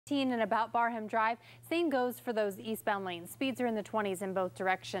15 and about Barham Drive. Same goes for those eastbound lanes. Speeds are in the 20s in both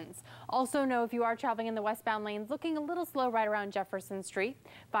directions. Also know if you are traveling in the westbound lanes, looking a little slow right around Jefferson Street.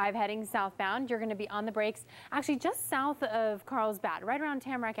 5 heading southbound, you're going to be on the brakes actually just south of Carlsbad, right around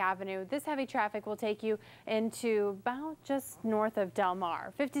Tamarack Avenue. This heavy traffic will take you into about just north of Del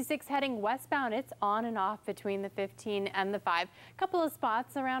Mar. 56 heading westbound, it's on and off between the 15 and the 5. Couple of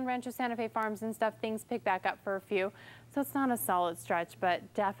spots around Rancho Santa Fe Farms and stuff, things pick back up for a few. So it's not a solid stretch,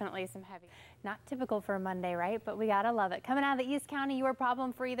 but definitely some heavy. Not typical for a Monday, right? But we gotta love it. Coming out of the East County, you are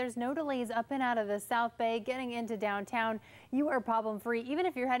problem free. There's no delays up and out of the South Bay. Getting into downtown, you are problem free. Even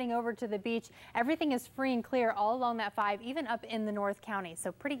if you're heading over to the beach, everything is free and clear all along that 5, even up in the North County.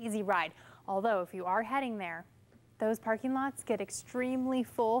 So pretty easy ride. Although if you are heading there, those parking lots get extremely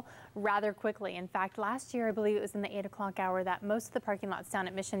full rather quickly. In fact, last year, I believe it was in the 8 o'clock hour that most of the parking lots down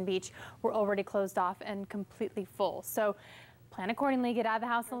at Mission Beach were already closed off and completely full. So plan accordingly. Get out of the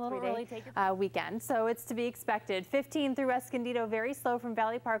house a little early. Take your weekend. So it's to be expected. 15 through Escondido, very slow from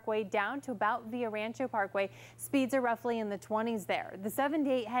Valley Parkway down to about Villa Rancho Parkway. Speeds are roughly in the 20s there. The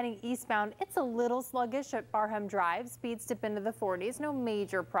 78 heading eastbound, it's a little sluggish at Barham Drive. Speeds dip into the 40s. No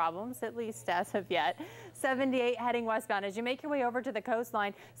major problems, at least as of yet. 78 heading westbound. As you make your way over to the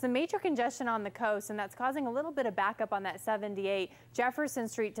coastline, some major congestion on the coast, and that's causing a little bit of backup on that 78. Jefferson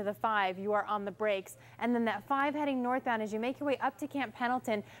Street to the 5, you are on the brakes. And then that 5 heading northbound, as you make your way up to Camp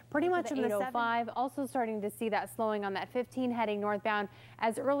Pendleton, pretty much in the 805. Also starting to see that slowing on that 15 heading northbound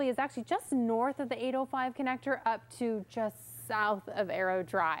as early as actually just north of the 805 connector up to just south of Arrow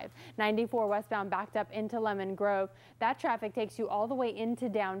Drive. 94 westbound backed up into Lemon Grove. That traffic takes you all the way into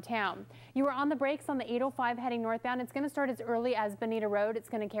downtown. You are on the brakes on the 805 heading northbound. It's going to start as early as Bonita Road. It's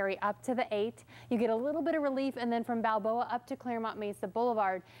going to carry up to the 8. You get a little bit of relief, and then from Balboa up to Claremont Mesa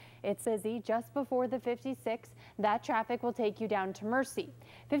Boulevard, it's busy just before the 56. That traffic will take you down to Mercy.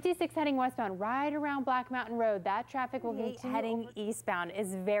 56 heading westbound right around Black Mountain Road. That traffic will continue. Heading eastbound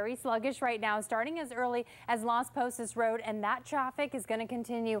is very sluggish right now, starting as early as Las Posas Road, and that traffic is going to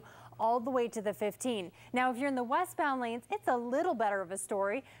continue all the way to the 15. Now, if you're in the westbound lanes, it's a little better of a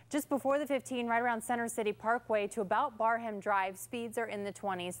story. Just before the 15, right around Center City Parkway to about Barham Drive, speeds are in the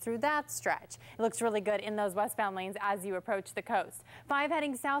 20s through that stretch. It looks really good in those westbound lanes as you approach the coast. 5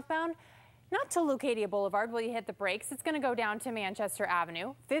 heading southbound, not to Leucadia Boulevard will you hit the brakes. It's going to go down to Manchester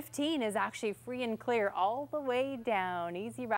Avenue. 15 is actually free and clear all the way down. Easy ride.